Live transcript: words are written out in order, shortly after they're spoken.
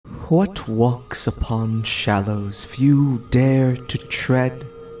What walks upon shallows few dare to tread,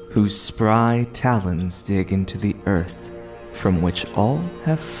 whose spry talons dig into the earth, from which all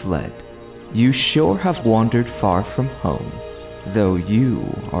have fled. You sure have wandered far from home, though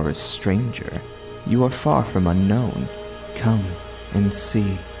you are a stranger, you are far from unknown. Come and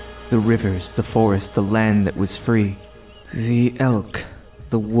see the rivers, the forest, the land that was free, the elk,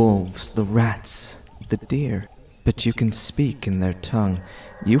 the wolves, the rats, the deer. But you can speak in their tongue,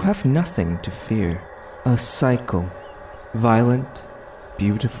 you have nothing to fear. A cycle, violent,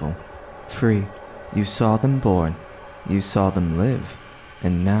 beautiful, free. You saw them born, you saw them live,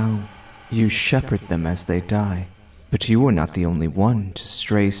 and now you shepherd them as they die. But you were not the only one to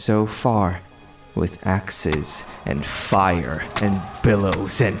stray so far, with axes and fire and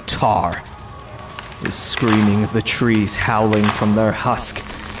billows and tar. The screaming of the trees howling from their husk,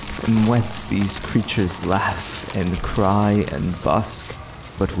 from whence these creatures laugh and cry and busk.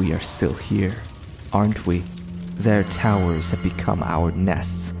 But we are still here, aren't we? Their towers have become our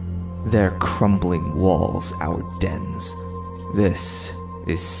nests, their crumbling walls our dens. This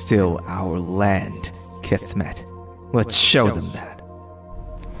is still our land, Kithmet. Let's show them that.